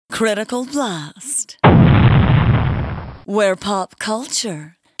Critical Blast, where pop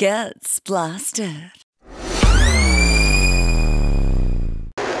culture gets blasted.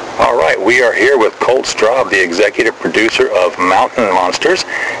 All right, we are here with Colt Straub, the executive producer of Mountain Monsters,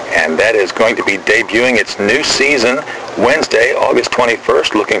 and that is going to be debuting its new season Wednesday, August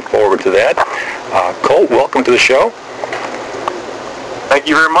 21st. Looking forward to that. Colt, welcome to the show. Thank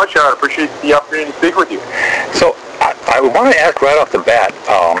you very much. I appreciate the opportunity to speak with you. So I want to ask right off the bat,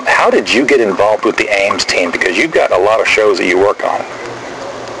 how did you get involved with the Ames team? Because you've got a lot of shows that you work on.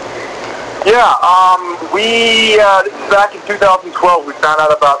 Yeah, back in 2012, we found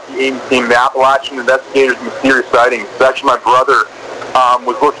out about the Ames team, the Appalachian Investigators Mysterious Sightings. Actually, my brother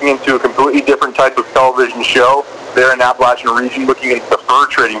was looking into a completely different type of television show there in the Appalachian region, looking into the fur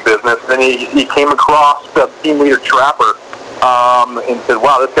trading business. And he came across the team leader Trapper and said,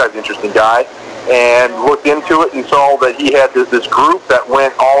 wow, this guy's an interesting guy. And looked into it and saw that he had this group that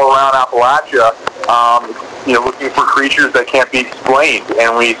went all around Appalachia, looking for creatures that can't be explained.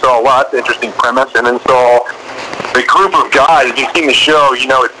 And we saw, wow, that's an interesting premise. And then saw the group of guys. If you've seen the show, you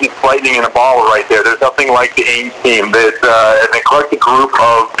know it's lightning in a bottle right there. There's nothing like the Ames team. There's an eclectic group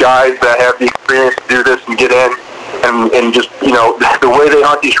of guys that have the experience to do this and get in. And just, the way they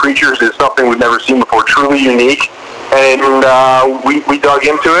hunt these creatures is something we've never seen before, truly unique. And we dug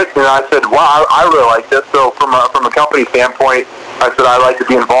into it, and I said, wow, I really like this. So from a company standpoint, I said I'd like to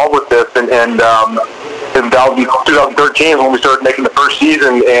be involved with this. And that was 2013 when we started making the first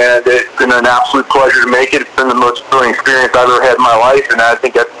season, and it's been an absolute pleasure to make it. It's been the most thrilling experience I've ever had in my life, and I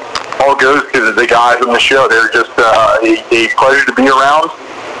think that all goes to the guys on the show. They're just a pleasure to be around.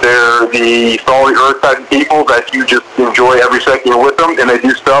 They're the solid earth type of people that you just enjoy every second you're with them, and they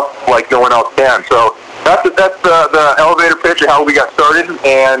do stuff like no one else can. So that's the elevator pitch of how we got started,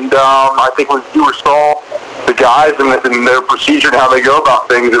 and I think when viewers saw the guys and their procedure and how they go about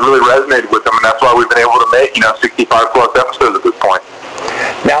things, it really resonated with them, and that's why we've been able to make 65 plus episodes at this point.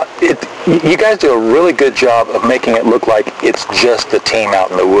 Now, you guys do a really good job of making it look like it's just the team out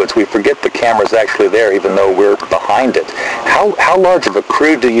in the woods. We forget the camera's actually there, even though we're behind it. How large of a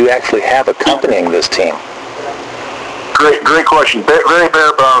crew do you actually have accompanying this team? Great question. Very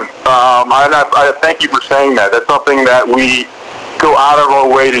bare bones. I thank you for saying that. That's something that we go out of our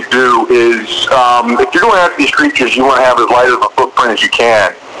way to do is, if you're going after these creatures, you want to have as light of a footprint as you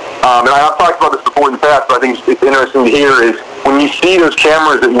can. And I've talked about this before in the past, but I think it's interesting to hear is when you see those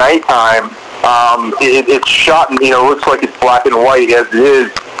cameras at nighttime, it's shot and, looks like it's black and white as it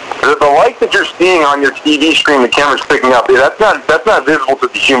is. The light that you're seeing on your TV screen, the camera's picking up, that's not visible to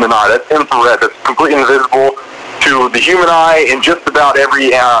the human eye. That's infrared. That's completely invisible to the human eye and just about every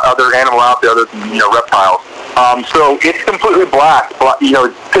other animal out there other than, reptiles. So it's completely black.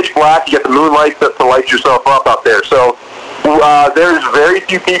 It's pitch black. You get the moonlight to light yourself up out there. So there's very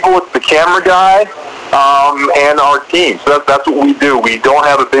few people. It's the camera guy and our team. So that's what we do. We don't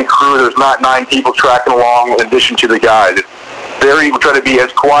have a big crew. There's not 9 people tracking along in addition to the guys. We try to be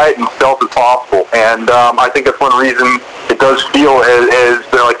as quiet and stealth as possible. And I think that's one reason it does feel as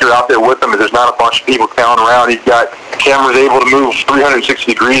like you're out there with them, is there's not a bunch of people clowning around. You've got cameras able to move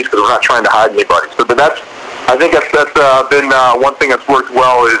 360 degrees because we're not trying to hide anybody. So, but I think that's been one thing that's worked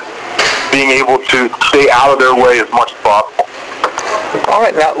well, is being able to stay out of their way as much as possible. All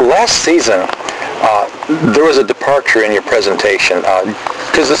right. Now, last season, there was a departure in your presentation,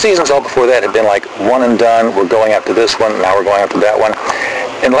 because the seasons all before that had been like one and done. We're going after this one, now we're going after that one.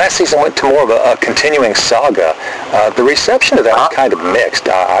 And last season went to more of a continuing saga. The reception to that was kind of mixed.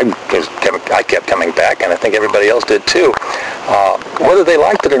 I kept coming back, and I think everybody else did too. Whether they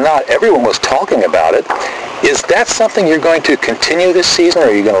liked it or not, everyone was talking about it. Is that something you're going to continue this season, or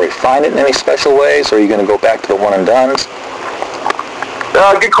are you going to refine it in any special ways, or are you going to go back to the one and dones?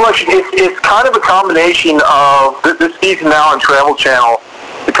 Good question. It's kind of a combination of this season now on Travel Channel,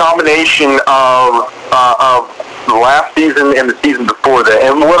 the combination of the last season and the season before that.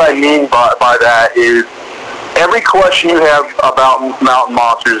 And what I mean by that is every question you have about Mountain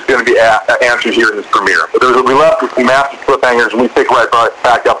Monsters is going to be answered here in this premiere. We left with some massive cliffhangers, and we pick right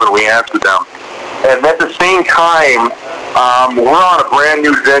back up and we answer them. And at the same time, we're on a brand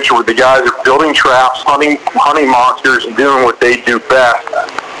new adventure where the guys are building traps, hunting monsters, and doing what they do best.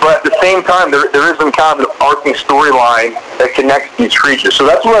 But at the same time, there is some kind of an arcing storyline that connects these creatures. So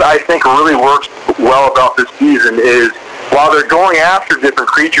that's what I think really works well about this season is while they're going after different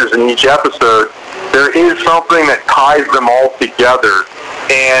creatures in each episode, there is something that ties them all together.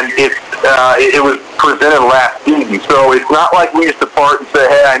 And it was presented last season. So it's not like we just depart and say,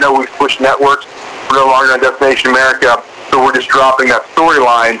 hey, I know we've pushed networks. We're no longer on Destination America, so we're just dropping that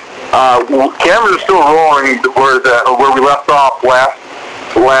storyline. Cameras are still rolling where we left off last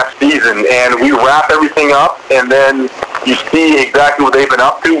last season, and we wrap everything up, and then you see exactly what they've been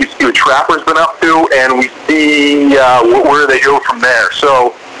up to. We see what Trapper's been up to, and we see where they go from there.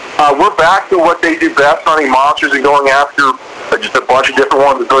 So we're back to what they do best, hunting monsters and going after just a bunch of different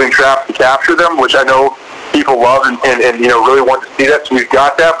ones and building traps to capture them, which I know people love and really want to see that. So we've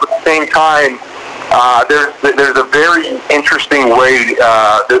got that, but at the same time, there's a very interesting way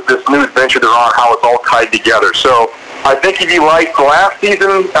this new adventure they're on, how it's all tied together. So I think if you liked last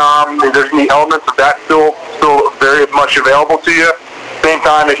season, there's the elements of that still very much available to you. Same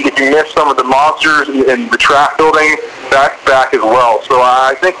time, if you missed some of the monsters and the trap building, that's back as well. So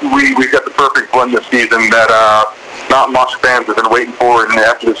I think we've got the perfect blend this season that Mountain Monster fans have been waiting for, and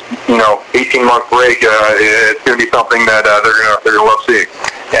after this 18-month break, it's going to be something that they're going to love seeing.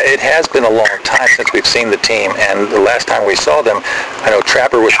 Yeah, it has been a long time since we've seen the team, and the last time we saw them, I know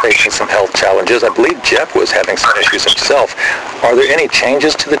Trapper was facing some health challenges. I believe Jeff was having some issues himself. Are there any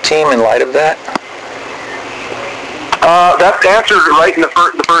changes to the team in light of that? That's answered right in the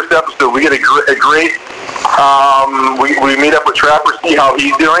first episode. We get a great. We meet up with Trapper, see how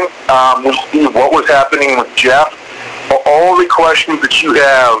he's doing. We see what was happening with Jeff. All the questions that you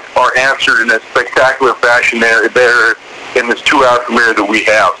have are answered in a spectacular fashion there in this 2-hour premiere that we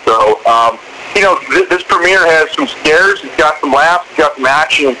have. So, this premiere has some scares, it's got some laughs, it's got some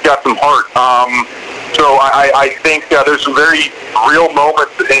action, it's got some heart. So I think there's some very real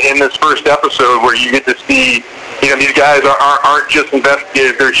moments in this first episode where you get to see, these guys aren't just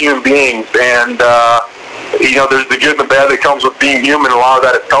investigators, they're human beings. And, there's the good and the bad that comes with being human. A lot of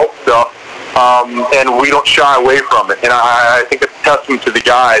that is health stuff. And we don't shy away from it. And I think it's a testament to the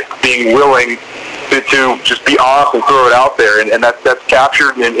guys being willing to just be honest and throw it out there. And that's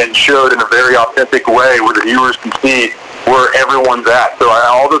captured and showed in a very authentic way where the viewers can see where everyone's at. So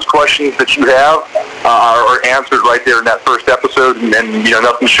all those questions that you have are answered right there in that first episode, and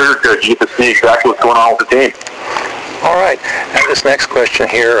nothing sugarcoated. You get to see exactly what's going on with the team. All right. And this next question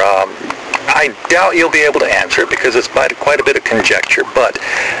here, I doubt you'll be able to answer it because it's quite a bit of conjecture, but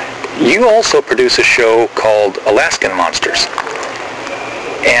you also produce a show called Alaskan Monsters.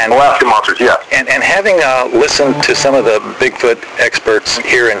 And Alaskan Monsters, yes. And having listened to some of the Bigfoot experts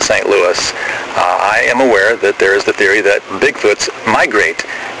here in St. Louis, I am aware that there is the theory that Bigfoots migrate.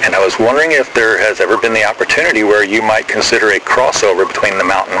 And I was wondering if there has ever been the opportunity where you might consider a crossover between the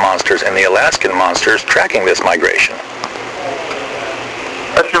mountain monsters and the Alaskan monsters tracking this migration.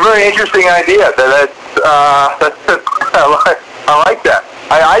 That's a very interesting idea. I like that.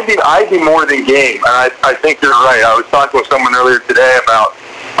 I'd be more than game, and I think you're right. I was talking with someone earlier today about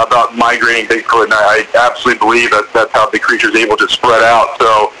migrating Bigfoot, and I absolutely believe that's how the creature's able to spread out.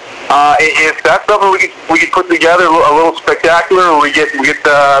 So if that's something we could put together a little spectacular, we get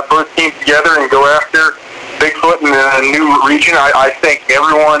both teams together and go after Bigfoot in a new region, I think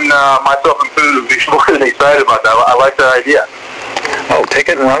everyone, myself included, would be more than excited about that. I like that idea. Oh, take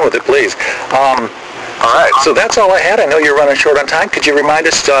it and run with it, please. All right. So that's all I had. I know you're running short on time. Could you remind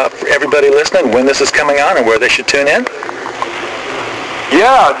us, for everybody listening, when this is coming on and where they should tune in?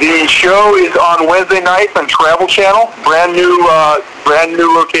 Yeah, the show is on Wednesday nights on Travel Channel. Brand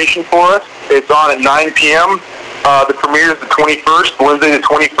new location for us. It's on at 9 p.m. The premiere is the 21st, Wednesday the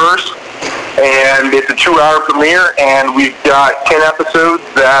 21st. And it's a 2-hour premiere, and we've got 10 episodes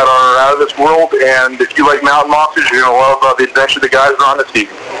that are out of this world. And if you like mountain monsters, you're going to love the adventure the guys are on this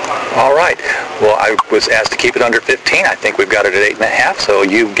season. All right. Well, I was asked to keep it under 15. I think we've got it at 8.5, so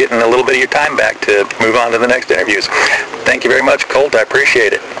you're getting a little bit of your time back to move on to the next interviews. Thank you very much, Colt. I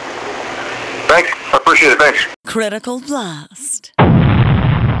appreciate it. Thanks. I appreciate it. Thanks. Critical Blast,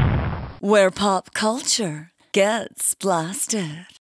 where pop culture gets blasted.